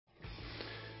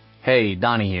Hey,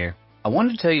 Donnie here. I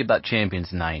wanted to tell you about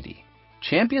Champions 90.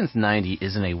 Champions 90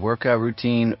 isn't a workout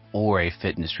routine or a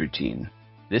fitness routine.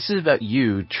 This is about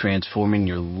you transforming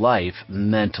your life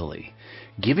mentally,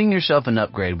 giving yourself an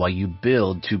upgrade while you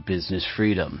build to business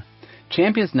freedom.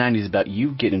 Champions 90 is about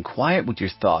you getting quiet with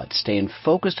your thoughts, staying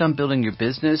focused on building your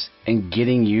business, and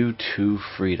getting you to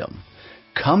freedom.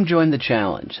 Come join the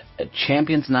challenge at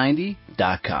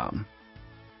champions90.com.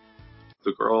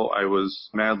 The girl I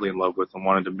was madly in love with and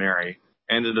wanted to marry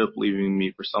ended up leaving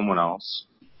me for someone else.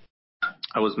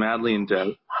 I was madly in debt,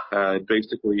 had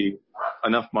basically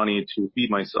enough money to feed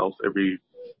myself every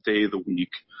day of the week.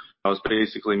 I was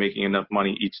basically making enough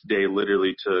money each day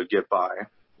literally to get by.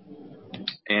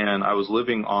 And I was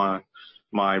living on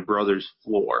my brother's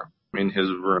floor in his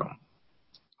room.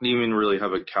 Didn't even really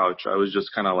have a couch. I was just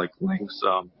kind of like laying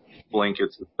some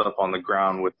blankets and stuff on the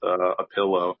ground with a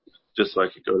pillow just so I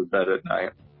could go to bed at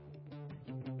night.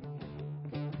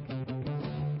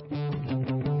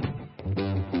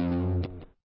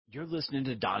 You're listening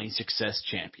to Donnie Success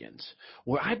Champions,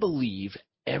 where I believe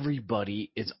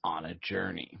everybody is on a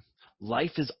journey.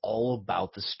 Life is all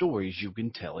about the stories you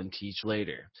can tell and teach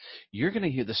later. You're going to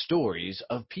hear the stories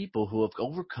of people who have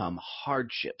overcome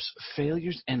hardships,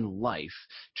 failures in life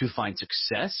to find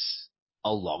success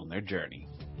along their journey.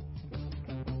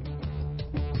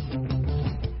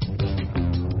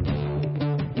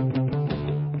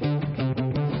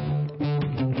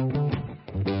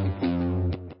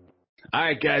 All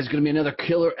right, guys, going to be another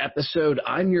killer episode.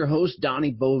 I'm your host,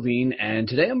 Donnie Bovine, and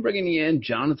today I'm bringing you in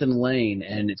Jonathan Lane,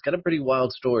 and it's got a pretty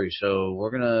wild story, so we're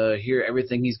going to hear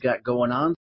everything he's got going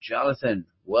on. Jonathan,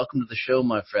 welcome to the show,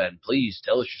 my friend. Please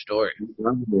tell us your story.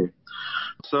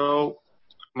 So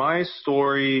my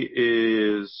story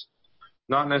is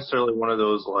not necessarily one of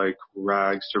those like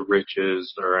rags to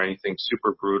riches or anything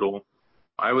super brutal.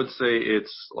 I would say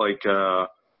it's like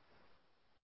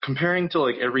comparing to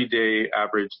like everyday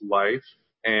average life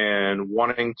and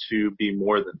wanting to be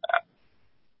more than that.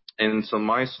 And so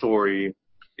my story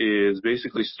is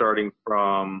basically starting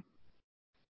from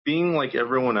being like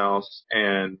everyone else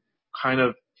and kind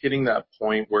of hitting that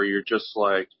point where you're just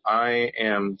like, I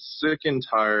am sick and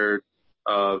tired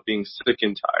of being sick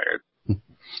and tired.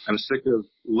 I'm sick of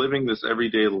living this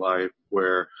everyday life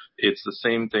where it's the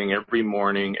same thing every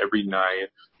morning, every night.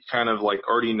 You kind of like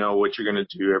already know what you're going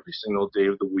to do every single day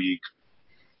of the week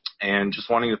and just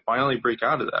wanting to finally break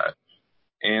out of that.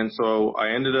 And so I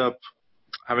ended up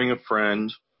having a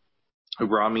friend who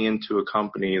brought me into a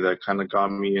company that kind of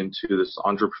got me into this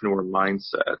entrepreneur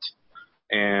mindset.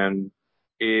 And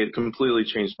it completely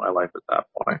changed my life at that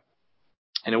point.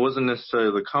 And it wasn't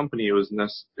necessarily the company, it was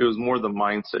more the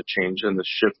mindset change and the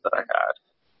shift that I had.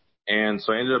 And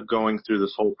so I ended up going through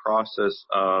this whole process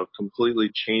of completely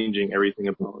changing everything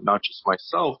about not just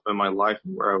myself, but my life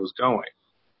and where I was going.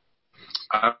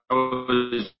 I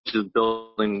was just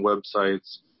building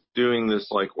websites, doing this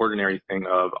like ordinary thing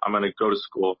of I'm going to go to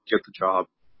school, get the job,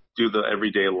 do the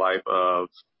everyday life of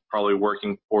probably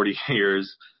working 40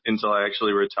 years until I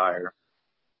actually retire.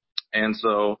 And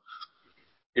so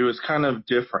it was kind of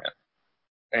different.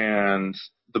 And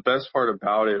the best part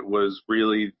about it was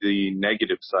really the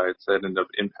negative sides that ended up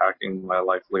impacting my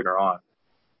life later on.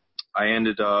 I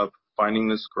ended up finding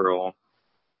this girl,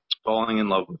 falling in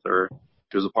love with her.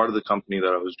 She was a part of the company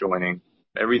that I was joining.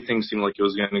 Everything seemed like it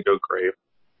was going to go great.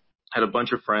 I had a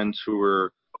bunch of friends who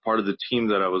were a part of the team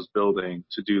that I was building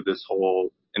to do this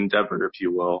whole endeavor, if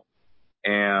you will.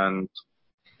 And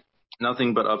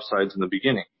nothing but upsides in the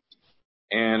beginning.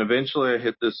 And eventually I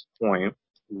hit this point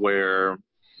where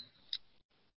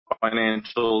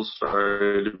financials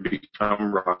started to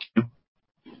become rocky.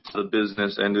 The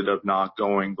business ended up not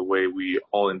going the way we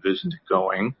all envisioned it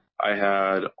going. I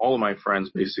had all of my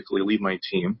friends basically leave my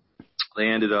team. They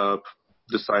ended up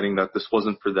deciding that this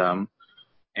wasn't for them.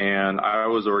 And I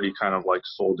was already kind of like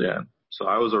sold in. So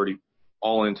I was already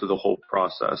all into the whole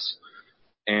process.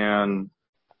 And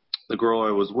the girl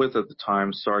I was with at the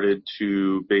time started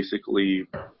to basically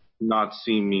not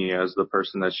see me as the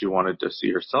person that she wanted to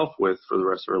see herself with for the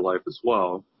rest of her life as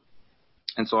well.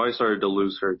 And so I started to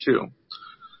lose her too.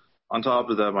 On top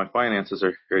of that, my finances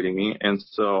are hitting me. And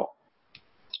so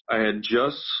I had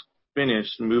just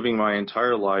finished moving my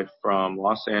entire life from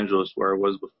Los Angeles, where I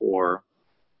was before,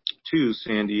 to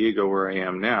San Diego, where I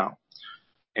am now.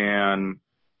 And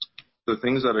the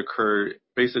things that occurred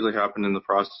basically happened in the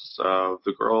process of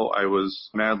the girl I was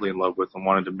madly in love with and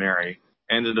wanted to marry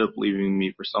ended up leaving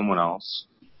me for someone else.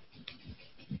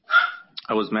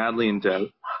 I was madly in debt,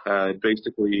 had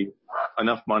basically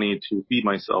enough money to feed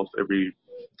myself every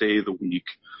day of the week.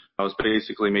 I was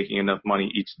basically making enough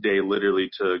money each day literally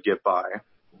to get by.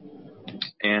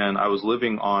 and I was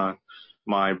living on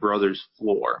my brother's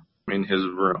floor in his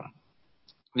room.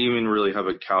 Didn't even really have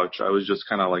a couch. I was just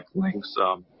kind of like laying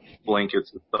some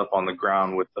blankets and stuff on the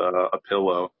ground with a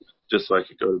pillow just so I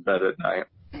could go to bed at night.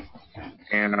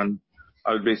 And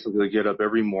I would basically get up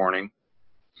every morning,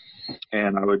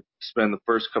 and I would spend the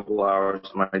first couple hours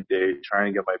of my day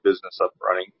trying to get my business up and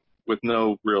running with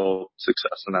no real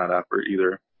success in that effort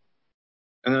either.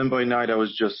 And then by night, I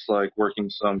was just like working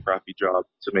some crappy job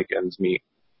to make ends meet.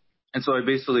 And so I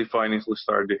basically finally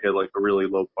started to hit like a really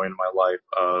low point in my life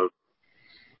of,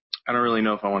 I don't really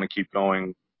know if I want to keep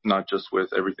going, not just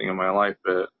with everything in my life,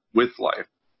 but with life.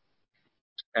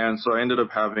 And so I ended up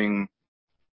having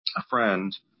a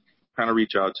friend kind of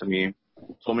reach out to me,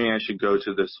 told me I should go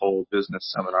to this whole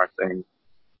business seminar thing.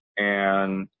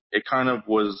 And it kind of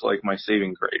was like my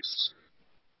saving grace.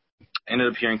 I ended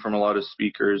up hearing from a lot of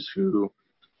speakers who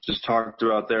just talked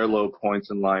about their low points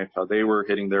in life, how they were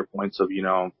hitting their points of,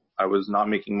 I was not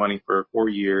making money for 4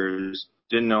 years,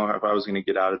 didn't know if I was going to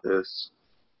get out of this,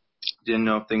 didn't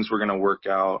know if things were going to work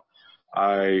out.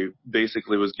 I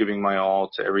basically was giving my all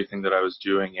to everything that I was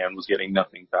doing and was getting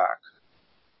nothing back.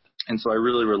 And so I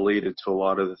really related to a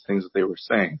lot of the things that they were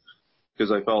saying,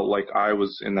 because I felt like I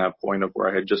was in that point of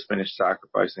where I had just finished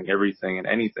sacrificing everything and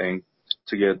anything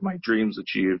to get my dreams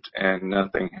achieved, and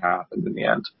nothing happened in the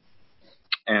end.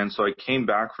 And so I came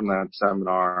back from that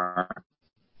seminar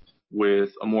with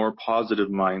a more positive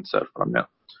mindset from it.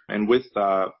 And with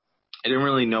that, I didn't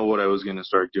really know what I was going to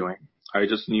start doing. I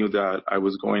just knew that I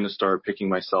was going to start picking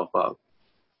myself up.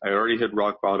 I already hit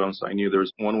rock bottom, so I knew there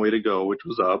was one way to go, which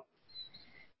was up.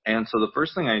 And so the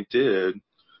first thing I did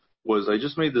was I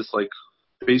just made this like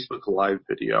Facebook Live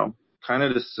video, kind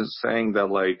of just saying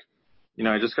that like,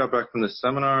 I just got back from this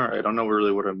seminar. I don't know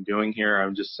really what I'm doing here.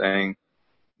 I'm just saying,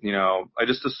 I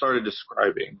just started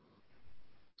describing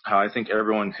how I think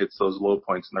everyone hits those low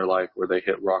points in their life where they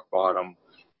hit rock bottom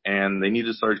and they need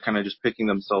to start kind of just picking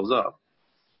themselves up.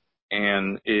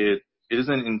 And it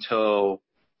isn't until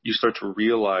you start to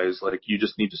realize like you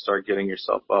just need to start getting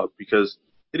yourself up, because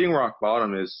hitting rock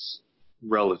bottom is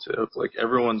relative. Like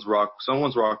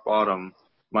someone's rock bottom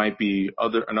might be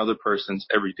another person's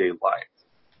everyday life.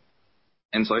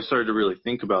 And so I started to really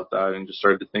think about that and just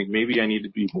started to think maybe I need to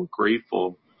be more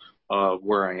grateful of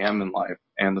where I am in life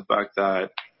and the fact that,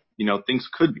 things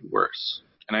could be worse.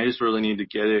 And I just really need to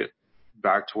get it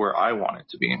back to where I want it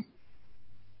to be.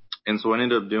 And so what I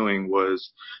ended up doing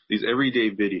was these everyday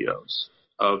videos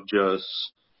of just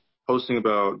posting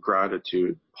about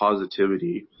gratitude,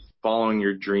 positivity, following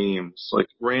your dreams, like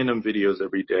random videos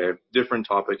every day, different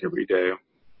topic every day,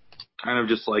 kind of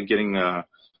just like getting a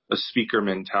speaker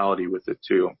mentality with it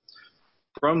too.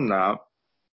 From that,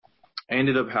 I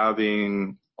ended up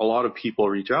having a lot of people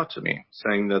reach out to me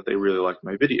saying that they really liked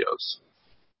my videos.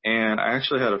 And I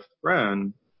actually had a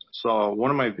friend saw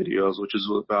one of my videos, which is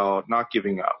about not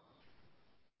giving up.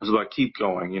 It was about keep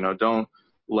going, don't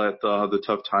let the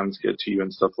tough times get to you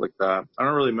and stuff like that. I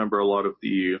don't really remember a lot of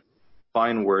the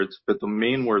fine words, but the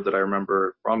main word that I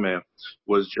remember from it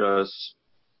was just,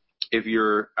 if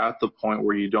you're at the point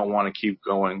where you don't want to keep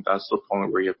going, that's the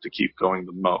point where you have to keep going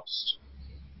the most.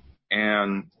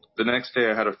 And the next day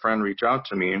I had a friend reach out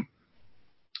to me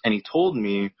and he told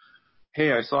me,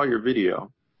 hey, I saw your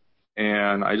video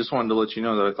and I just wanted to let you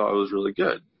know that I thought it was really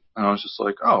good. And I was just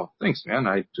like, oh, thanks, man.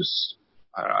 I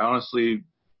honestly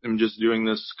am just doing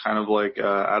this kind of like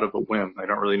out of a whim. I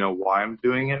don't really know why I'm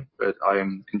doing it, but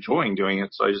I'm enjoying doing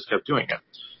it, so I just kept doing it.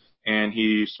 And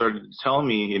he started to tell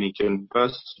me, and he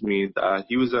confessed to me that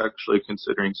he was actually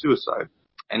considering suicide.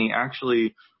 And he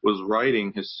actually was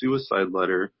writing his suicide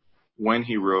letter when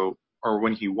he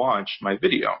watched my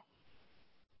video.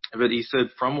 But he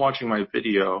said from watching my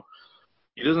video,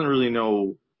 he doesn't really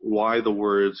know why the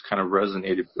words kind of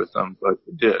resonated with him, but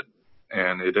it did.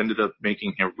 And it ended up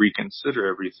making him reconsider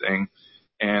everything.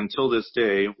 And till this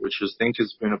day, which I think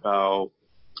has been about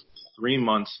 3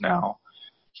 months now,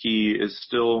 he is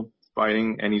still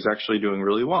fighting and he's actually doing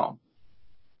really well.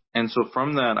 And so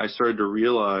from that, I started to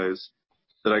realize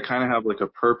that I kind of have like a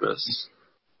purpose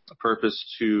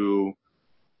to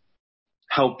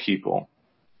help people.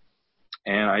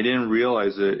 And I didn't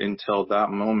realize it until that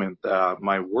moment that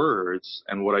my words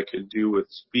and what I could do with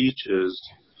speeches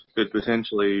could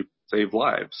potentially save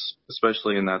lives,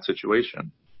 especially in that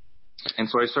situation. And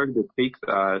so I started to take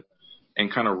that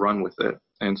and kind of run with it.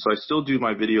 And so I still do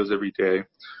my videos every day.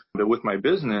 But with my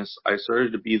business, I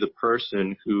started to be the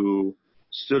person who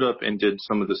stood up and did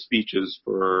some of the speeches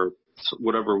for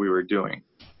whatever we were doing.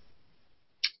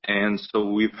 And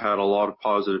so we've had a lot of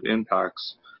positive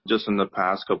impacts just in the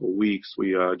past couple of weeks.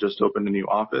 We just opened a new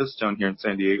office down here in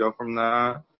San Diego from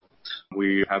that.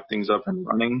 We have things up and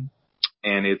running,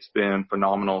 and it's been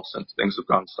phenomenal since things have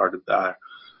gotten started that.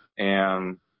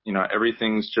 And,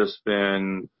 everything's just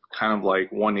been kind of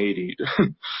like 180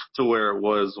 to where it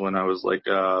was when I was like,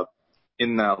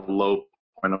 in that low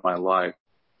point of my life.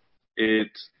 It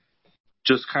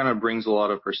just kind of brings a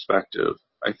lot of perspective,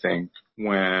 I think,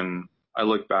 when I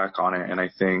look back on it, and I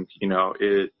think,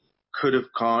 it could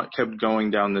have kept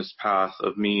going down this path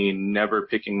of me never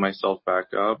picking myself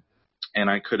back up, and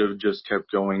I could have just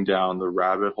kept going down the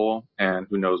rabbit hole, and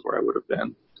who knows where I would have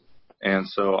been. And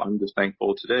so I'm just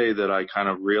thankful today that I kind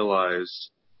of realized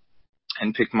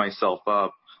and picked myself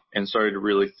up and started to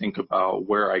really think about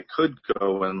where I could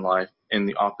go in life in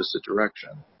the opposite direction.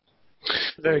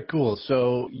 Very cool.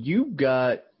 So you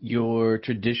got your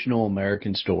traditional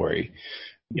American story.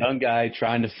 Young guy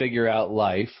trying to figure out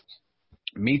life,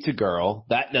 meets a girl,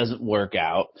 that doesn't work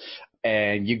out,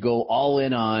 and you go all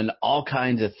in on all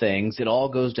kinds of things. It all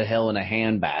goes to hell in a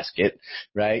handbasket,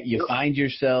 right? You find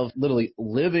yourself literally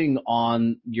living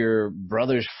on your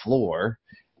brother's floor,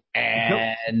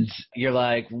 and you're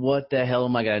like, what the hell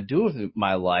am I going to do with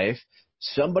my life?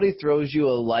 Somebody throws you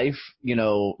a life,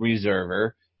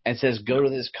 reserver and says, go to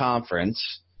this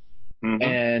conference,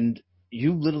 and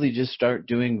you literally just start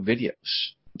doing videos,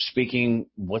 speaking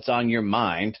what's on your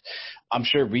mind. I'm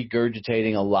sure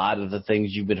regurgitating a lot of the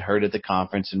things you've been heard at the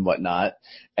conference and whatnot,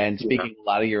 and speaking a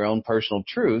lot of your own personal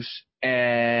truths,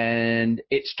 and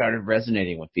it started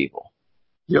resonating with people.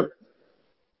 Yep.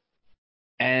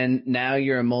 And now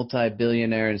you're a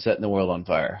multi-billionaire and setting the world on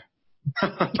fire.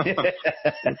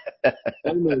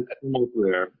 Almost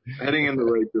there. Heading in the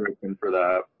right direction for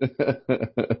that.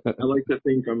 I like to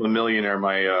think I'm a millionaire.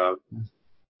 My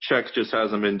check just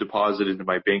hasn't been deposited into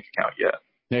my bank account yet.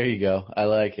 There you go. I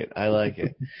like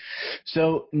it.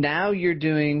 So now you're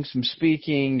doing some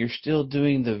speaking, you're still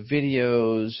doing the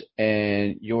videos,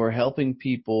 and you're helping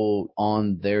people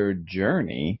on their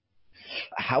journey.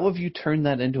 How have you turned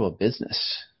that into a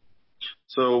business?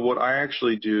 So what I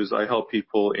actually do is I help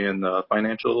people in the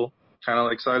financial kind of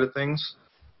like side of things.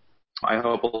 I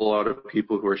help a lot of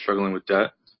people who are struggling with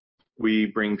debt. We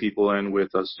bring people in with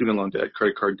student loan debt,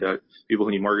 credit card debt, people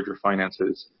who need mortgage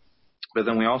refinances. But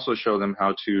then we also show them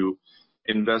how to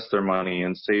invest their money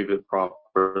and save it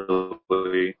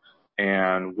properly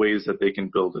and ways that they can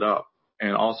build it up.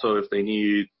 And also if they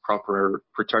need proper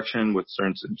protection with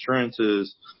certain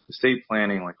insurances, estate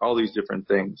planning, like all these different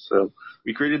things. So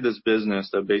we created this business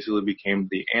that basically became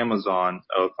the Amazon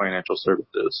of financial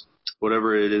services.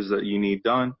 Whatever it is that you need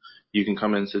done, you can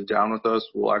come and sit down with us.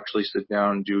 We'll actually sit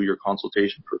down and do your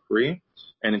consultation for free.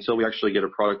 And until we actually get a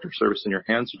product or service in your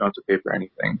hands, you don't have to pay for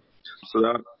anything. So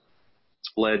that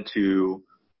led to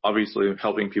obviously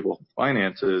helping people with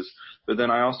finances. But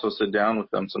then I also sit down with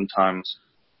them sometimes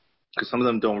because some of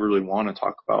them don't really want to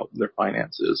talk about their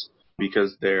finances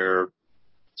because they're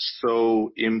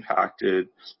so impacted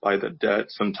by the debt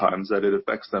sometimes that it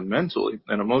affects them mentally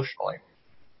and emotionally.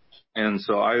 And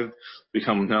so I've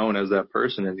become known as that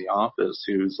person in the office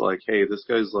who's like, hey, this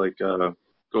guy's like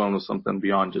going with something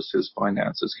beyond just his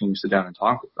finances. Can you sit down and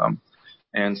talk with them?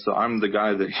 And so I'm the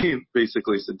guy that he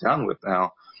basically sit down with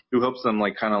now who helps them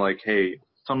like kind of like, hey,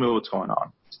 tell me what's going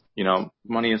on.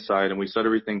 Money aside, and we set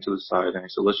everything to the side, and I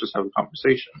said, let's just have a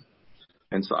conversation.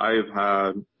 And so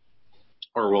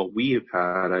we have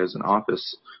had as an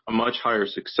office a much higher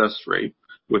success rate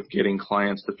with getting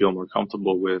clients to feel more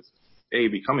comfortable with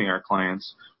becoming our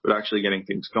clients, but actually getting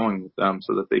things going with them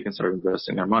so that they can start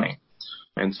investing their money.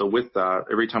 And so with that,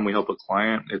 every time we help a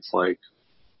client, it's like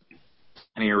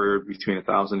anywhere between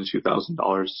 $1,000 to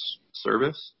 $2,000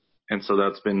 service. And so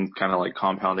that's been kind of like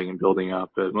compounding and building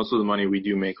up. But most of the money we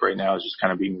do make right now is just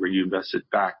kind of being reinvested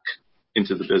back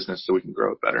into the business so we can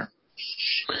grow it better.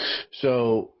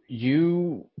 So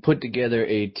you put together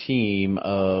a team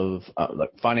of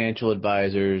like financial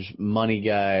advisors, money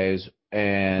guys,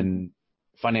 and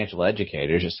financial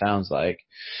educators, it sounds like.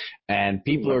 And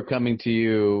people are coming to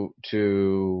you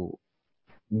to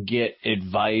get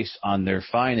advice on their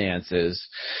finances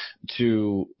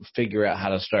to figure out how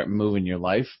to start moving your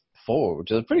life forward,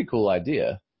 which is a pretty cool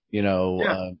idea,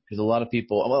 because a lot of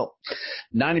people,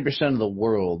 90% of the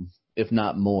world, if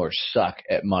not more, suck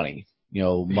at money.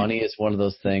 Money is one of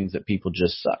those things that people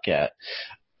just suck at.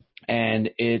 And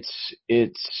it's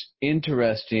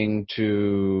interesting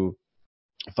to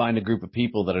find a group of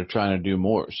people that are trying to do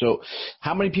more. So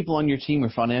how many people on your team are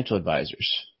financial advisors?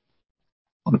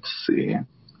 Let's see.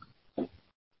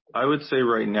 I would say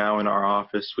right now in our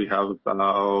office we have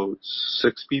about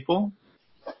 6 people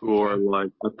who are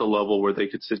like at the level where they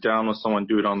could sit down with someone,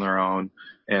 do it on their own,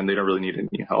 and they don't really need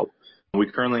any help. We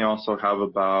currently also have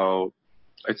about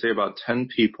 10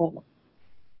 people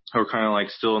who are kind of like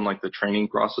still in like the training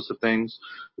process of things,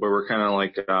 where we're kind of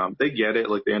like, they get it,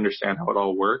 like they understand how it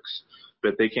all works,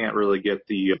 but they can't really get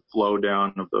the flow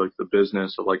down of the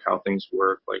business of like how things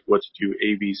work, like what to do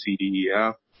A, B, C, D, E,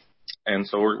 F. And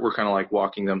so we're kind of like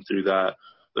walking them through that.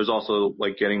 There's also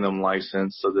like getting them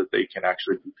licensed so that they can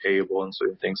actually be payable and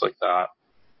certain things like that.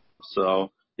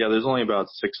 So yeah, there's only about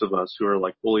 6 of us who are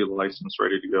like fully licensed,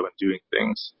 ready to go and doing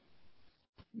things.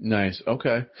 Nice.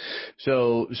 Okay.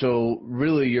 So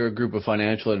really you're a group of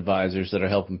financial advisors that are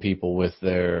helping people with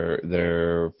their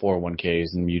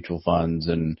 401ks and mutual funds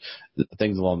and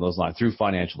things along those lines through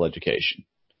financial education.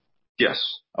 Yes.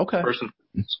 Okay.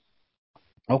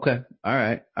 Okay. All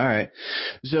right.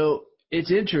 So it's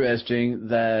interesting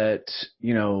that,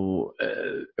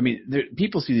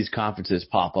 people see these conferences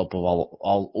pop up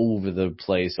all over the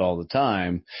place all the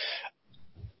time.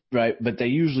 Right, but they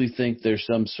usually think there's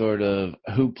some sort of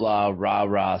hoopla,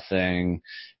 rah-rah thing,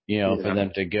 for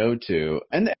them to go to.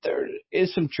 And there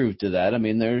is some truth to that. I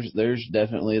mean, there's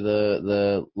definitely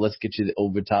the let's get you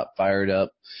over top fired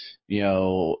up,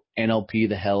 NLP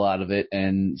the hell out of it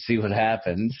and see what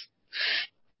happens.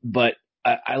 But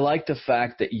I like the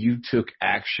fact that you took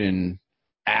action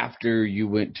after you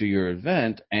went to your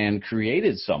event and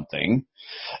created something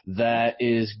that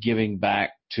is giving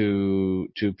back to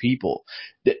people.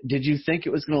 Did you think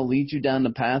it was going to lead you down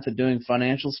the path of doing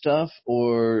financial stuff,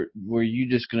 or were you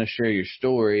just going to share your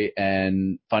story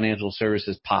and financial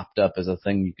services popped up as a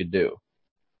thing you could do?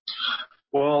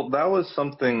 Well, that was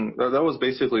something, that was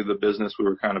basically the business we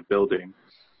were kind of building.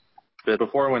 But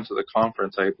before I went to the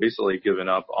conference, I had basically given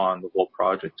up on the whole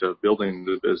project of building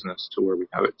the business to where we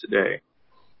have it today.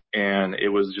 And it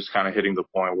was just kind of hitting the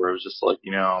point where it was just like,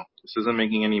 this isn't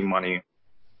making any money.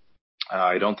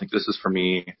 I don't think this is for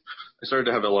me. I started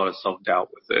to have a lot of self-doubt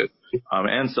with it,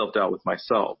 and self-doubt with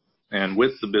myself. And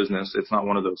with the business, it's not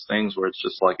one of those things where it's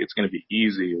just like it's going to be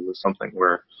easy. It was something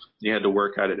where you had to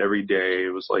work at it every day.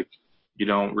 It was like you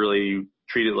don't really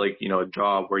treat it like, a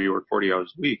job where you work 40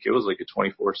 hours a week. It was like a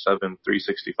 24/7,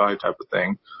 365 type of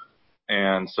thing.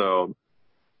 And so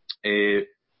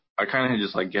I kind of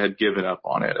just like had given up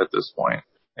on it at this point.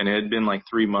 And it had been like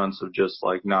 3 months of just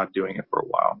like not doing it for a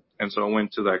while. And so I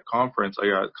went to that conference. I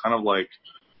got kind of like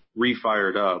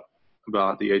refired up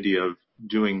about the idea of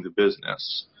doing the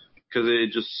business, because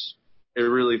it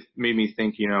really made me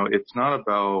think, it's not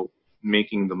about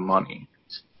making the money.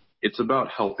 It's about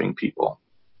helping people.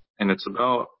 And it's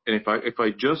about, and if I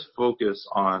just focus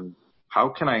on how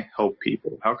can I help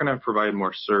people? How can I provide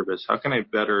more service? How can I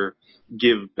better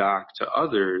give back to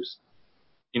others?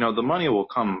 The money will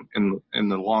come in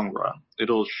the long run.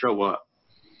 It'll show up.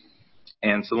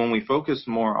 And so when we focus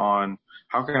more on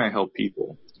how can I help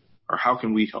people, or how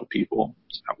can we help people?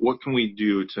 What can we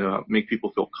do to make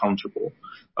people feel comfortable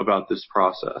about this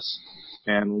process?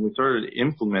 And when we started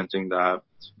implementing that,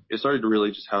 it started to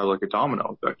really just have like a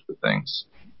domino effect with things.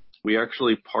 We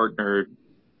actually partnered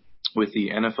with the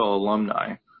NFL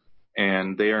alumni,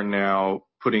 and they are now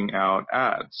putting out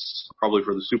ads, probably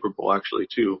for the Super Bowl actually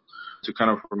too, to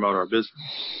kind of promote our business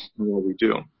and what we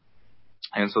do.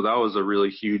 And so that was a really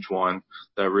huge one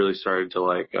that really started to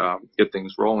like get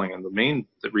things rolling. And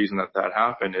the reason that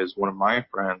happened is one of my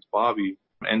friends, Bobby,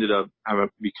 ended up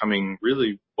becoming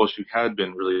she had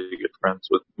been really good friends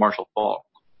with Marshall Faulk,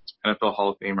 NFL Hall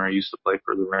of Famer. He used to play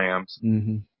for the Rams.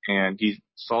 Mm-hmm. And he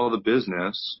saw the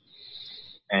business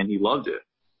and he loved it.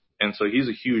 And so he's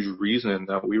a huge reason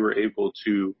that we were able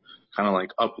to kind of like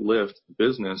uplift the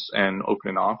business and open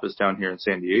an office down here in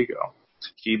San Diego.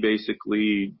 He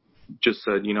basically just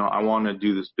said, I want to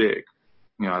do this big.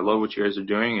 I love what you guys are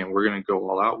doing and we're going to go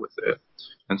all out with it.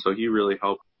 And so he really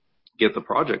helped get the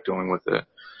project going with it.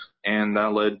 And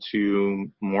that led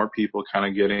to more people kind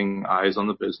of getting eyes on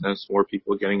the business, more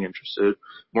people getting interested,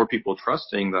 more people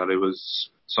trusting that it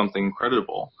was something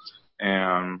credible.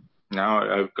 And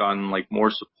now I've gotten like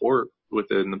more support with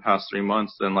it in the past 3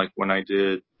 months than like when I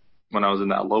was in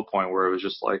that low point where it was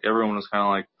just like everyone was kind of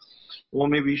like, well,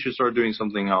 maybe you should start doing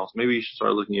something else. Maybe you should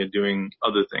start looking at doing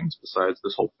other things besides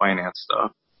this whole finance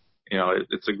stuff.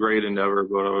 It's a great endeavor,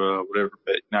 whatever,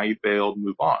 but now you failed,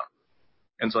 move on.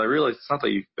 And so I realized it's not that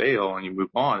you fail and you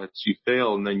move on. It's you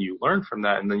fail and then you learn from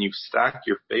that and then you stack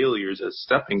your failures as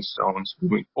stepping stones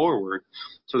moving forward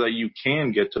so that you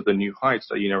can get to the new heights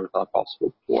that you never thought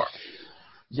possible before.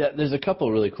 Yeah, there's a couple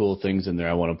of really cool things in there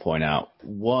I want to point out.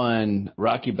 One,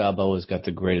 Rocky Balboa's got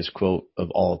the greatest quote of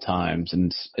all times,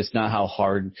 and it's not how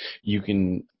hard you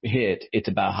can hit. It's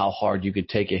about how hard you could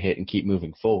take a hit and keep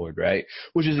moving forward, right?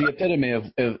 Which is the epitome of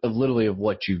literally of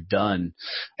what you've done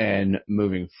and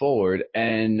moving forward.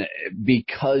 And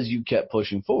because you kept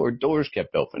pushing forward, doors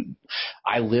kept open.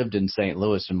 I lived in St.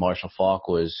 Louis and Marshall Faulk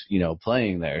was,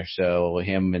 playing there. So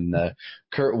him and the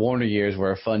Kurt Warner years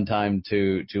were a fun time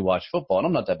to watch football. And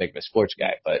I'm not that big of a sports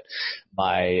guy, but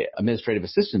my administrative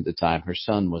assistant at the time, her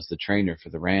son was the trainer for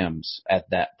the Rams at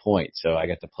that point. So I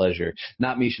got the pleasure,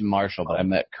 not Misha Marshall, but I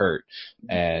met Kurt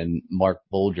and Mark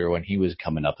Bolger when he was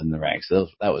coming up in the ranks. So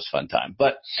that was a fun time.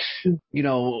 But,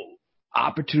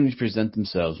 opportunities present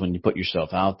themselves when you put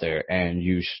yourself out there and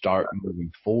you start moving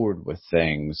forward with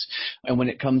things. And when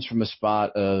it comes from a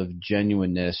spot of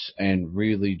genuineness and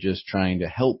really just trying to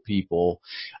help people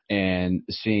and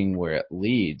seeing where it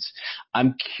leads,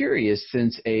 I'm curious,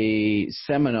 since a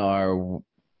seminar,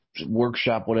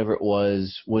 workshop, whatever it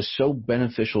was so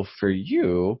beneficial for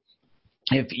you,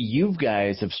 if you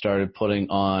guys have started putting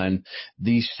on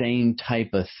these same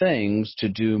type of things to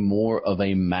do more of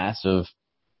a massive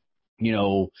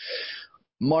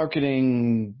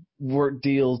marketing work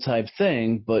deal type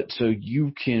thing, but so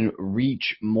you can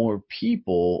reach more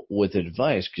people with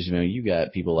advice, because you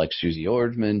got people like Susie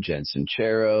Orgeman, Jen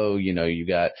Sincero, you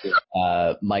got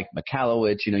Mike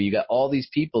Michalowicz, you got all these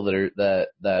people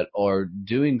that are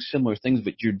doing similar things,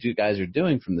 but you guys are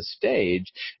doing from the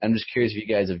stage. I'm just curious if you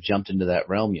guys have jumped into that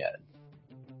realm yet.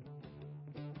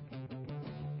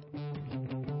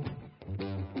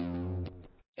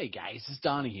 Hey guys, it's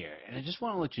Donnie here, and I just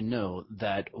want to let you know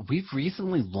that we've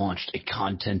recently launched a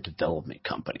content development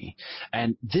company,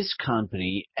 and this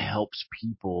company helps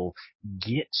people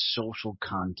get social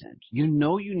content. You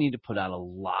need to put out a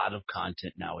lot of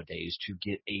content nowadays to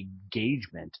get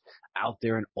engagement out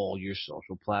there in all your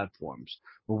social platforms.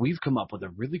 Well, we've come up with a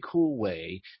really cool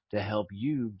way to help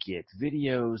you get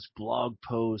videos, blog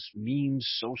posts, memes,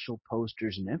 social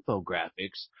posters, and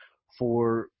infographics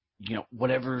for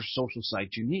whatever social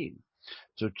site you need.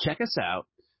 So check us out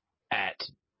at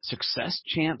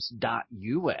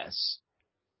successchamps.us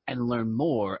and learn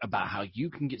more about how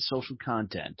you can get social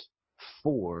content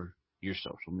for your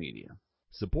social media.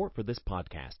 Support for this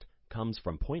podcast comes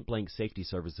from Point Blank Safety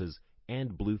Services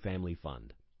and Blue Family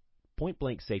Fund. Point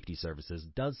Blank Safety Services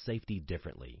does safety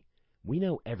differently. We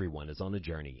know everyone is on a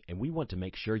journey, and we want to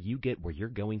make sure you get where you're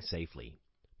going safely.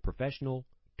 Professional,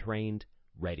 trained,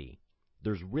 ready.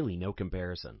 There's really no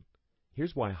comparison.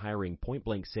 Here's why hiring Point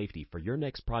Blank Safety for your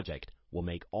next project will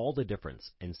make all the difference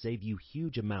and save you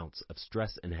huge amounts of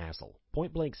stress and hassle.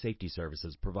 Point Blank Safety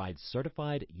Services provides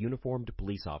certified, uniformed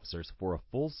police officers for a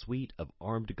full suite of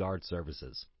armed guard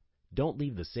services. Don't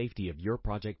leave the safety of your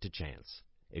project to chance.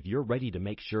 If you're ready to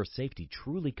make sure safety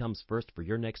truly comes first for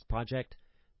your next project,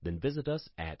 then visit us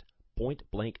at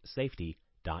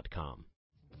pointblanksafety.com.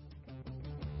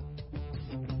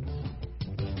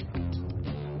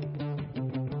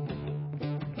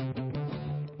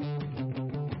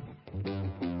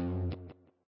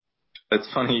 It's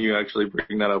funny you actually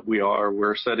bring that up.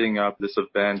 We're setting up this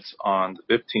event on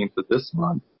the 15th of this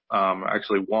month,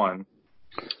 actually one,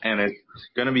 and it's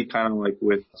going to be kind of like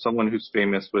with someone who's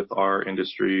famous with our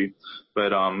industry,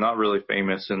 but not really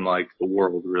famous in like the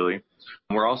world really.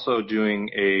 We're also doing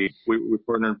we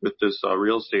partnered with this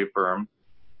real estate firm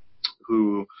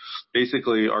who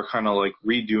basically are kind of like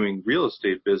redoing real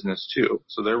estate business too.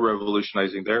 So they're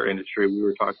revolutionizing their industry. We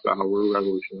were talking about how we're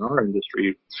revolutionizing our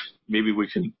industry. Maybe we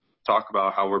can talk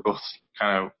about how we're both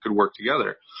kind of could work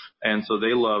together. And so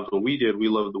they loved what we did. We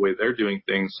loved the way they're doing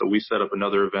things. So we set up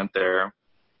another event there.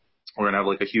 We're going to have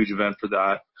like a huge event for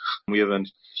that. We have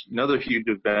another huge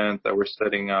event that we're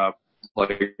setting up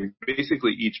like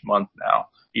basically each month now.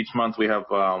 Each month we have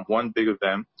one big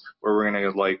event where we're going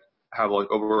to have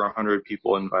over 100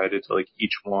 people invited to like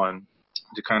each one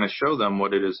to kind of show them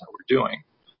what it is that we're doing.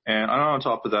 And on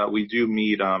top of that, we do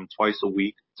meet twice a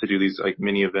week to do these like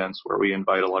mini events where we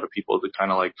invite a lot of people to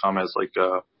kind of like come as like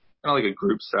a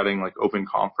group setting, like open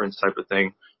conference type of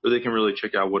thing, where they can really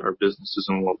check out what our business is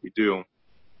and what we do,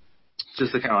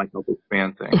 just to kind of like help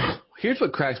expand things. Here's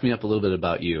what cracks me up a little bit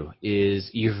about you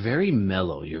is you're very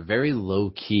mellow. You're very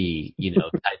low key,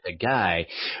 type of guy.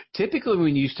 Typically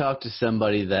when you talk to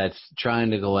somebody that's trying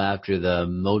to go after the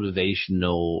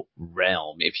motivational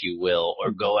realm, if you will, or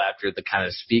go after the kind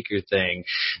of speaker thing,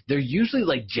 they're usually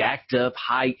like jacked up,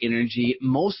 high energy.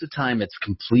 Most of the time it's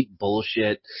complete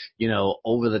bullshit,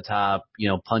 over the top,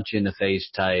 punch in the face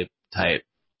type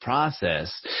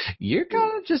process. You're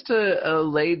kind of just a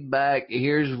laid back,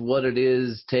 here's what it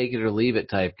is, take it or leave it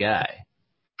type guy.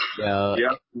 Yeah,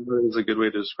 that is a good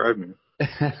way to describe me.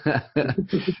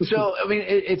 So, I mean,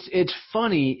 it's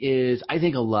funny is I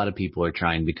think a lot of people are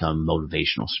trying to become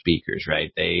motivational speakers,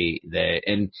 right?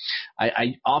 And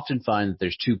I often find that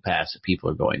there's two paths that people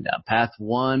are going down. Path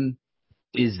one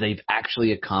is they've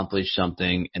actually accomplished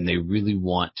something and they really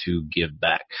want to give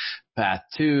back. Path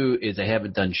two is they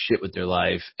haven't done shit with their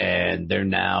life and they're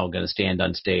now going to stand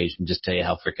on stage and just tell you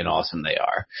how freaking awesome they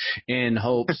are in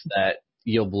hopes that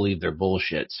you'll believe their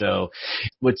bullshit. So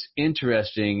what's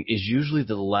interesting is usually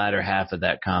the latter half of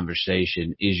that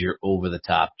conversation is your over the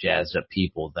top jazzed up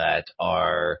people that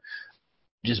are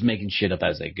just making shit up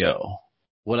as they go.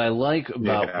 What I like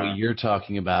about what you're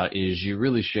talking about is you're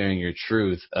really sharing your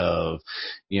truth of,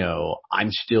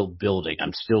 I'm still building,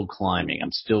 I'm still climbing,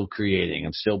 I'm still creating,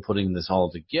 I'm still putting this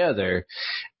all together.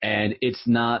 And it's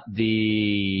not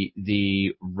the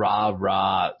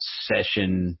rah-rah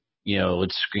session,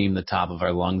 let's scream the top of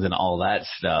our lungs and all that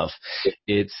stuff.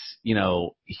 It's,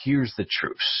 here's the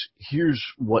truths. Here's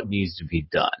what needs to be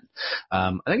done.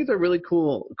 I think it's a really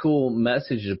cool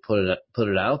message to put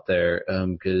it out there,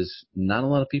 because not a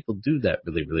lot of people do that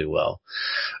really, really well.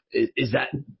 Is that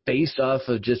based off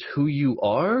of just who you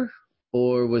are,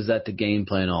 or was that the game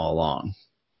plan all along?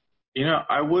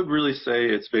 I would really say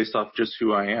it's based off just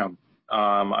who I am.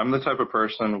 I'm the type of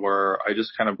person where I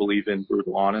just kind of believe in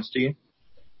brutal honesty.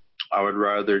 I would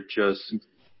rather just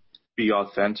be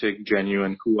authentic,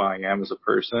 genuine, who I am as a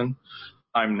person.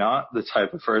 I'm not the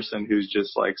type of person who's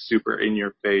just like super in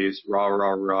your face, rah,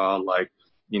 rah, rah, like,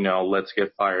 let's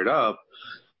get fired up.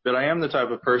 But I am the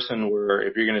type of person where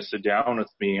if you're going to sit down with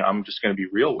me, I'm just going to be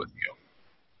real with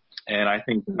you. And I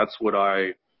think that's what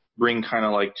I bring kind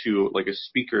of like to like a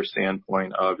speaker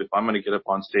standpoint of if I'm going to get up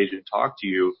on stage and talk to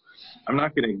you, I'm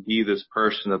not going to be this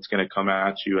person that's going to come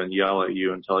at you and yell at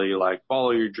you and tell you like,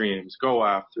 follow your dreams, go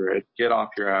after it, get off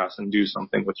your ass and do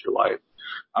something with your life.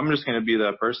 I'm just going to be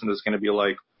that person that's going to be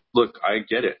like, look, I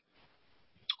get it.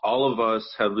 All of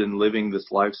us have been living this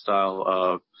lifestyle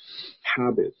of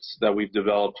habits that we've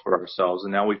developed for ourselves,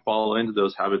 and now we follow into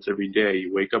those habits every day.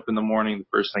 You wake up in the morning, the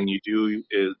first thing you do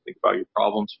is think about your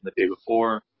problems from the day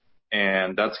before,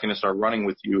 and that's going to start running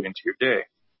with you into your day.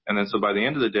 And then so by the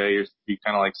end of the day, you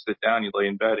kind of like sit down, you lay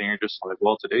in bed, and you're just like,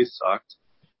 well, today sucked.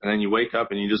 And then you wake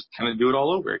up and you just kind of do it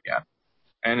all over again.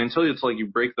 And until it's like you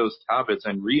break those habits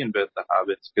and reinvent the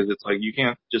habits, because it's like you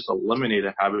can't just eliminate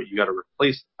a habit, you got to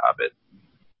replace the habit.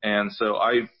 And so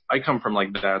I come from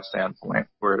like that standpoint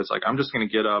where it's like, I'm just going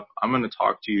to get up, I'm going to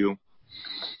talk to you,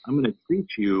 I'm going to treat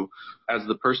you as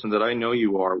the person that I know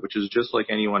you are, which is just like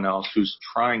anyone else who's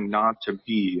trying not to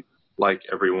be like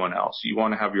everyone else. You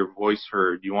want to have your voice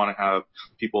heard. You want to have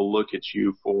people look at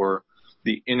you for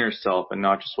the inner self and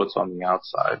not just what's on the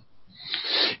outside.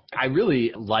 I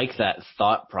really like that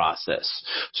thought process.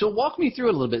 So walk me through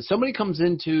it a little bit. Somebody comes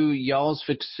into y'all's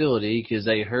facility because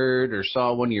they heard or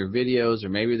saw one of your videos, or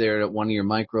maybe they're at one of your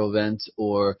micro events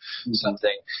or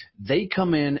something. They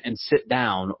come in and sit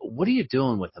down. What are you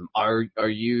doing with them? Are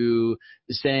you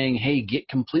saying, hey, get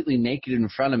completely naked in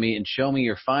front of me and show me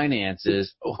your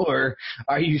finances? Or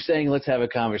are you saying, let's have a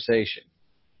conversation?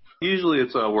 Usually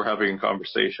it's we're having a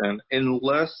conversation,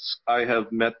 unless I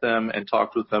have met them and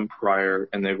talked with them prior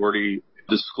and they've already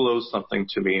disclosed something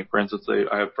to me. For instance,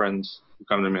 I have friends who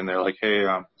come to me and they're like, hey,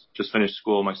 just finished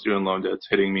school, my student loan debt's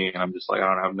hitting me, and I'm just like,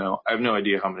 I have no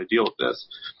idea how I'm going to deal with this.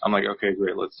 I'm like, okay,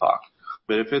 great, let's talk.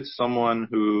 But if it's someone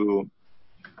who,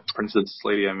 for instance, this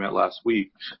lady I met last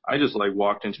week, I just like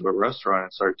walked into a restaurant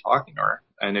and started talking to her,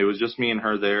 and it was just me and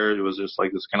her there. It was just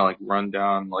like this kind of like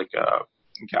rundown, like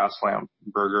Gaslamp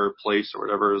burger place or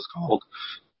whatever it was called.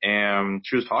 And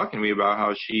she was talking to me about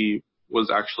how she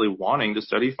was actually wanting to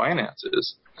study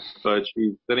finances, but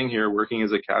she's sitting here working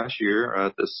as a cashier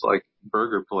at this like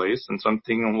burger place. And so I'm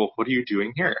thinking, well, what are you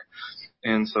doing here?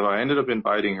 And so I ended up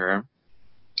inviting her.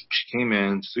 She came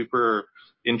in super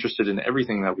interested in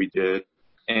everything that we did.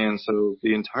 And so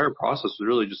the entire process was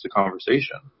really just a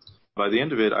conversation. By the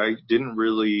end of it, I didn't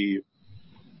really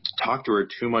talk to her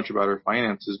too much about her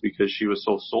finances because she was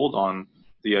so sold on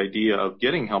the idea of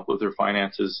getting help with her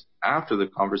finances after the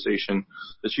conversation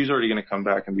that she's already going to come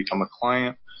back and become a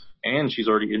client, and she's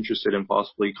already interested in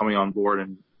possibly coming on board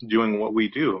and doing what we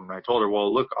do. And I told her,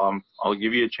 well, look, I'll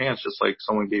give you a chance just like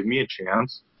someone gave me a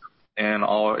chance, and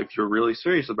if you're really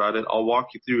serious about it, I'll walk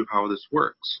you through how this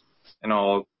works, and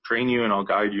I'll train you and I'll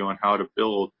guide you on how to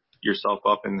build yourself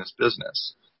up in this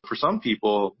business. For some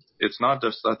people, it's not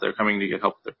just that they're coming to get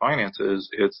help with their finances,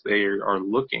 it's they are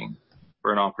looking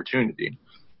for an opportunity.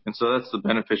 And so that's the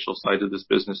beneficial side of this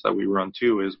business that we run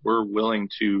too, is we're willing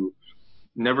to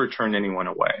never turn anyone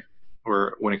away.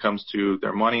 or when it comes to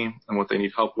their money and what they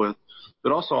need help with,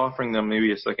 but also offering them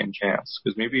maybe a second chance,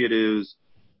 because maybe it is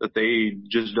that they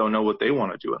just don't know what they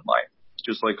want to do in life.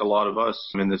 Just like a lot of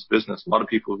us in this business, a lot of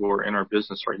people who are in our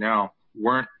business right now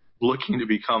weren't looking to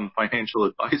become financial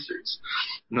advisors.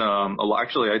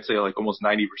 Actually, I'd say like almost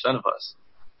 90% of us.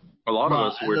 A lot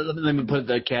of us were. Let me put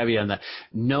the caveat on that.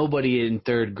 Nobody in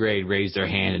third grade raised their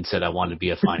hand and said, I want to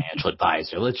be a financial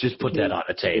advisor. Let's just put that on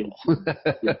the table.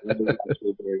 Yeah, that is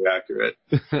actually very accurate.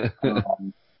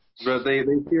 But they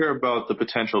hear about the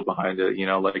potential behind it.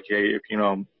 Like, hey, if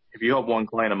you help one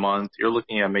client a month, you're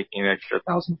looking at making an extra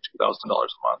 $1,000, $2,000 a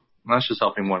month. And that's just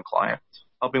helping one client.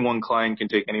 Helping one client can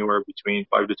take anywhere between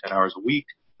 5 to 10 hours a week,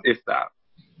 if that.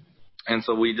 And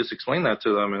so we just explain that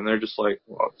to them, and they're just like,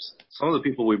 well, some of the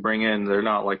people we bring in, they're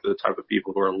not like the type of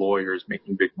people who are lawyers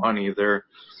making big money. They're,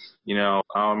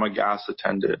 I'm a gas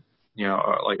attendant.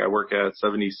 Like I work at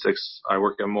 76, I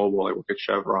work at Mobil, I work at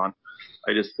Chevron.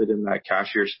 I just sit in that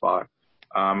cashier spot.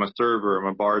 I'm a server, I'm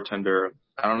a bartender.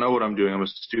 I don't know what I'm doing. I'm a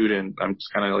student. I'm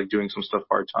just kind of like doing some stuff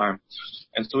part-time.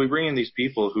 And so we bring in these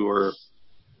people who are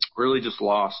really just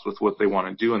lost with what they want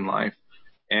to do in life.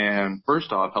 And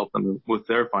first off, help them with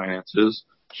their finances,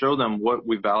 show them what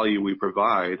we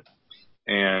provide.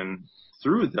 And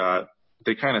through that,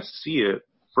 they kind of see it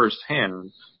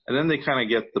firsthand. And then they kind of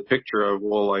get the picture of,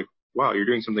 well, like, wow, you're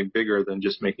doing something bigger than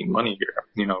just making money here.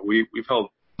 We've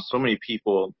helped so many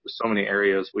people, so many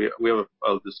areas. We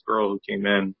have this girl who came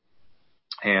in,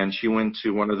 and she went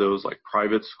to one of those like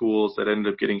private schools that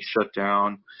ended up getting shut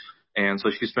down. And so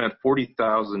she spent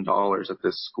 $40,000 at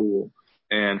this school.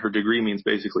 And her degree means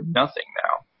basically nothing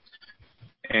now.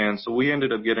 And so we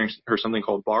ended up getting her something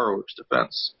called borrower's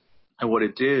defense. And what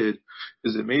it did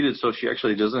is it made it so she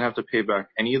actually doesn't have to pay back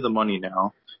any of the money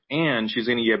now, and she's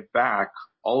going to get back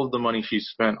all of the money she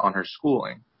spent on her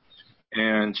schooling.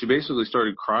 And she basically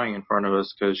started crying in front of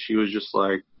us because she was just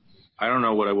like, I don't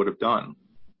know what I would have done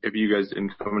if you guys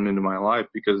didn't come into my life,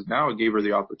 because now it gave her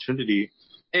the opportunity.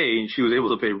 She was able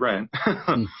to pay rent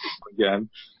again.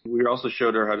 We also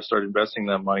showed her how to start investing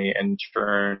that money and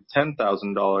turn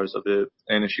 $10,000 of it,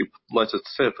 and if she lets it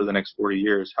sit for the next 40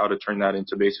 years, how to turn that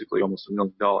into basically almost $1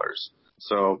 million.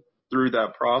 So through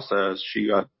that process, she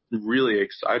got really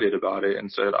excited about it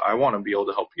and said, I want to be able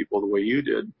to help people the way you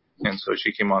did. And so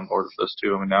she came on board with us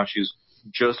too. And now she's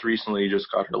just recently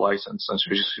got her license, and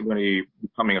she's going to be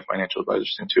becoming a financial advisor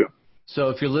soon too. So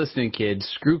if you're listening, kids,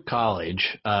 screw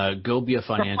college. Go be a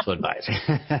financial advisor.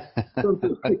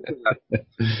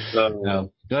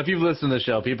 No, if you've listened to the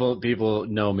show, people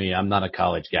know me. I'm not a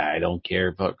college guy. I don't care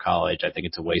about college. I think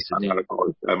it's a waste of time. I'm not a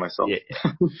college guy myself.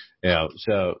 Yeah.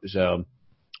 So.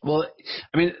 Well,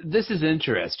 I mean, this is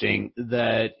interesting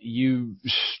that you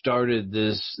started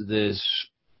this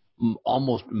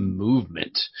almost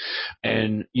movement.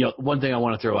 And, one thing I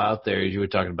want to throw out there is you were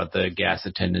talking about the gas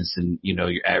attendants and,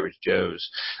 your average Joes.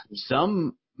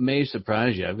 Some may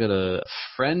surprise you. I've got a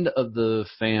friend of the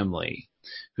family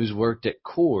who's worked at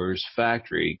Coors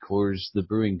Factory, Coors, the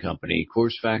brewing company,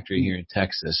 Coors Factory here in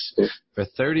Texas for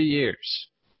 30 years.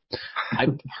 I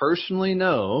personally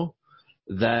know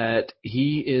that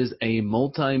he is a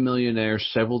multimillionaire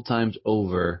several times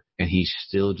over, and he's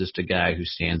still just a guy who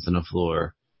stands on the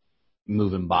floor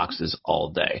moving boxes all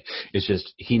day. It's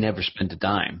just he never spent a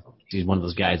dime. He's one of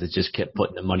those guys that just kept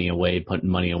putting money away,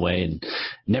 and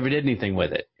never did anything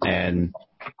with it. And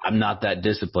I'm not that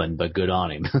disciplined, but good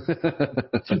on him.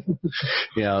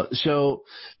 So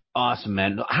awesome,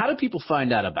 man. How do people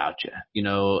find out about you?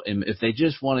 If they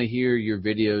just want to hear your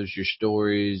videos, your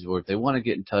stories, or if they want to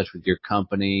get in touch with your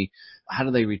company, how do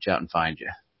they reach out and find you?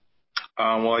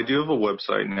 Well, I do have a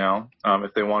website now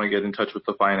if they want to get in touch with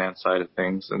the finance side of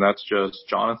things, and that's just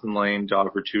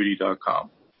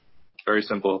jonathanlane.virtuity.com. Very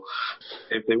simple.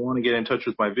 If they want to get in touch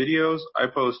with my videos, I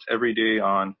post every day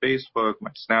on Facebook,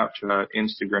 my Snapchat,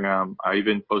 Instagram. I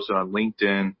even post it on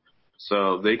LinkedIn.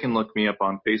 So they can look me up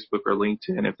on Facebook or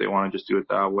LinkedIn if they want to just do it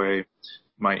that way.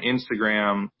 My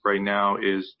Instagram right now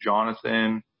is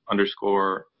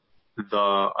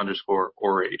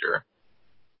Jonathan_the_orator,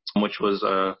 which was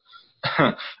a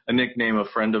nickname a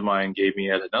friend of mine gave me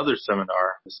at another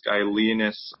seminar. This guy,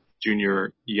 Leonis Jr.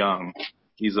 Young,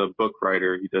 he's a book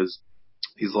writer.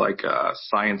 He's like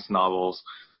science novels.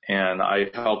 And I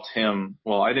helped him.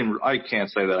 Well, I can't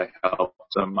say that I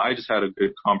helped him. I just had a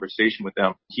good conversation with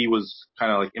him. He was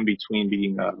kind of like in between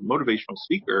being a motivational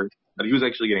speaker, but he was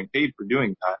actually getting paid for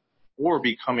doing that, or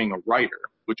becoming a writer,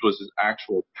 which was his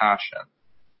actual passion.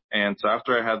 And so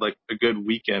after I had like a good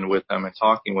weekend with him and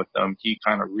talking with him, he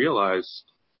kind of realized,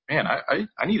 man, I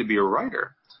need to be a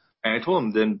writer. And I told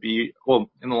him then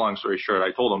in the long story short,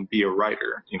 I told him be a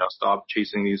writer, stop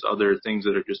chasing these other things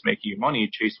that are just making you money,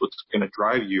 chase what's going to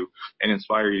drive you and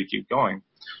inspire you to keep going.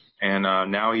 And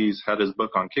now he's had his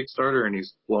book on Kickstarter and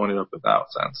he's blowing it up in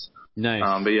that sense.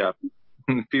 Nice. But yeah,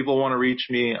 people want to reach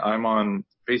me. I'm on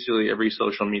basically every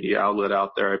social media outlet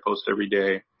out there. I post every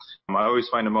day. I always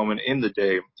find a moment in the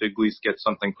day to at least get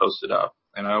something posted up.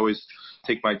 And I always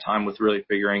take my time with really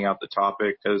figuring out the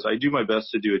topic because I do my best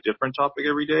to do a different topic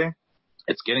every day.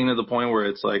 It's getting to the point where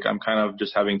it's like I'm kind of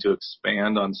just having to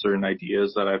expand on certain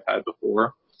ideas that I've had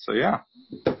before. So yeah.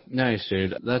 Nice,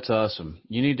 dude. That's awesome.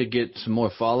 You need to get some more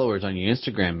followers on your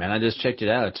Instagram, man. I just checked it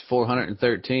out. It's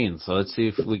 413. So let's see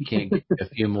if we can't get a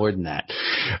few more than that.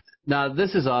 Now,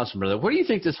 this is awesome, brother. Where do you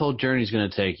think this whole journey is going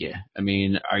to take you? I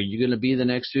mean, are you going to be the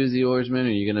next Susie Orman?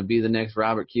 Are you going to be the next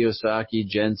Robert Kiyosaki,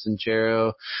 Jen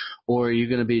Sincero, or are you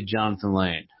going to be Jonathan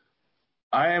Lane?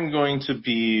 I am going to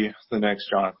be the next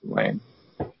Jonathan Lane.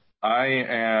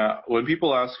 When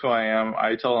people ask who I am,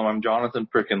 I tell them I'm Jonathan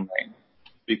Frickin' Lane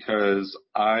because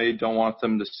I don't want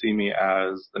them to see me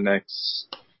as the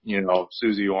next,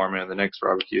 Susie Orman, the next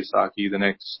Robert Kiyosaki, the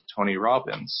next Tony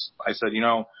Robbins. I said,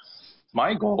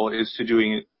 my goal is to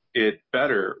doing it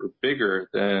better or bigger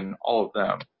than all of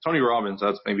them. Tony Robbins,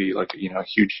 that's maybe like, a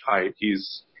huge height.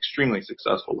 He's extremely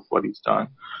successful with what he's done.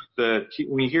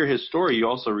 When you hear his story, you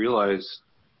also realize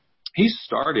he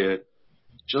started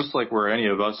just like where any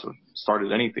of us have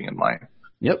started anything in life.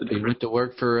 Yep, he went to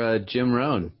work for Jim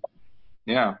Rohn.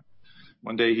 Yeah.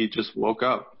 One day he just woke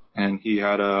up and he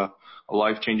had a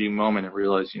life-changing moment and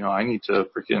realized, I need to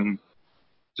freaking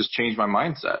just change my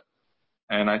mindset.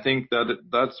 And I think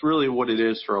that's really what it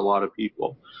is for a lot of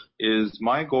people, is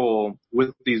my goal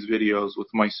with these videos, with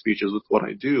my speeches, with what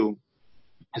I do,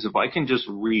 is if I can just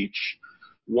reach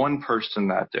one person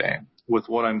that day with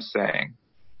what I'm saying,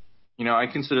 I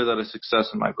consider that a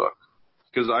success in my book.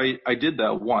 Because I did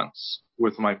that once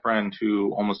with my friend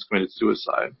who almost committed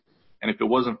suicide. And if it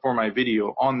wasn't for my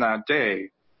video on that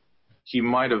day, he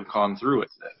might have gone through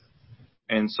with it.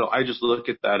 And so I just look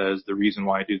at that as the reason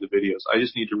why I do the videos. I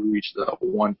just need to reach that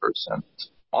one person.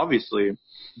 Obviously,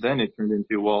 then it turned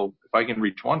into, well, if I can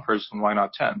reach one person, why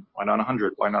not 10? Why not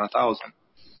 100? Why not 1,000?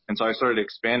 And so I started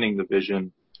expanding the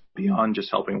vision beyond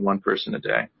just helping one person a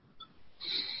day.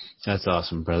 That's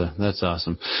awesome, brother. That's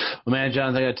awesome. Well, man,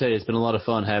 Jonathan, I got to tell you, it's been a lot of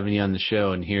fun having you on the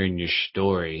show and hearing your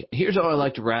story. Here's how I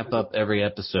like to wrap up every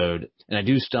episode, and I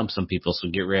do stump some people, so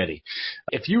get ready.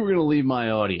 If you were going to leave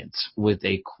my audience with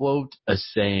a quote, a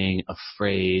saying, a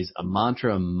phrase, a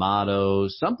mantra, a motto,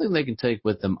 something they can take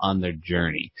with them on their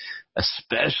journey,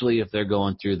 especially if they're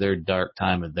going through their dark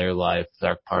time of their life,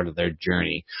 dark part of their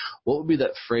journey, what would be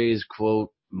that phrase,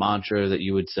 quote, mantra that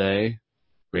you would say?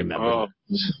 Remember. Oh,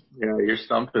 yeah, you're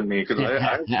stumping me because I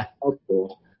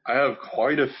have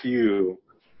quite a few.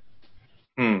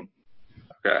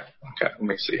 Okay, let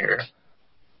me see here.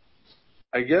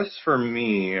 I guess for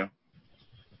me,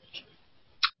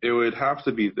 it would have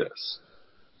to be this.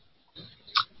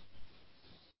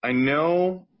 I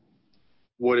know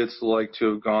what it's like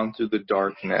to have gone through the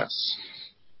darkness,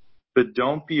 but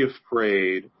don't be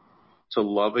afraid to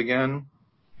love again,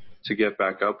 to get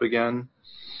back up again,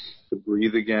 to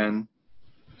breathe again,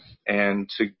 and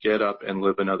to get up and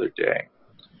live another day.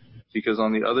 Because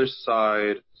on the other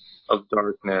side of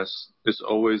darkness is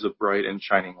always a bright and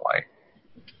shining light.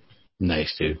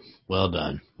 Nice, dude. Well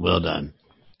done. Well done.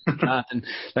 Jonathan,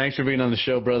 thanks for being on the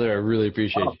show, brother. I really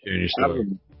appreciate you sharing your story.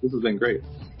 This has been great.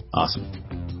 Awesome.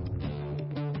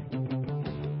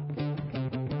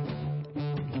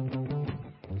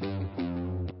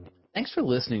 Thanks for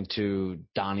listening to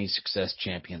Donnie's Success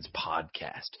Champions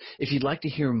podcast. If you'd like to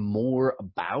hear more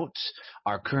about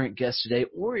our current guest today,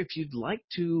 or if you'd like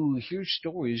to hear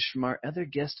stories from our other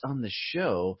guests on the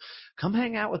show, come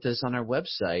hang out with us on our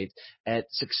website at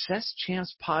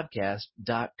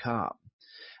successchampspodcast.com.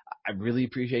 I really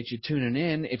appreciate you tuning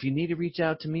in. If you need to reach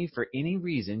out to me for any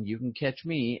reason, you can catch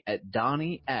me at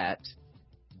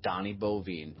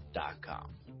donnie@donniebovine.com.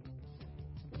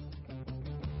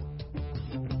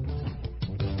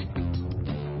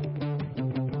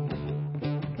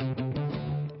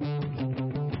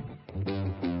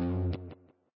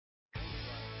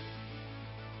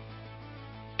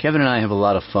 Kevin and I have a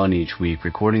lot of fun each week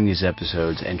recording these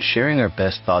episodes and sharing our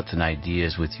best thoughts and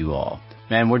ideas with you all.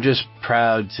 Man, we're just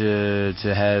proud to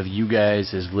have you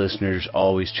guys as listeners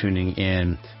always tuning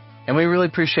in. And we really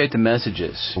appreciate the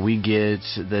messages. We get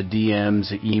the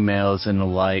DMs, the emails, and the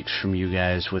likes from you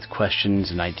guys with questions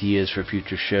and ideas for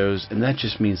future shows, and that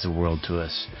just means the world to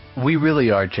us. We really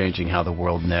are changing how the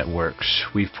world networks.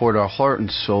 We've poured our heart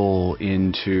and soul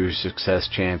into Success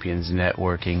Champions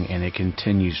networking, and it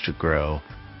continues to grow.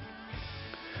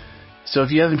 So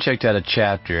if you haven't checked out a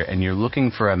chapter and you're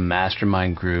looking for a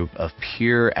mastermind group of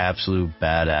pure absolute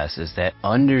badasses that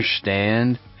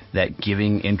understand that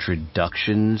giving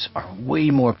introductions are way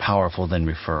more powerful than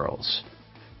referrals,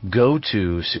 go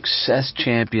to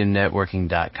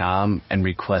successchampionnetworking.com and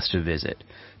request a visit.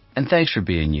 And thanks for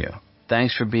being you.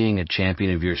 Thanks for being a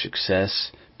champion of your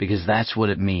success, because that's what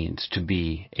it means to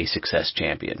be a success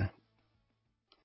champion.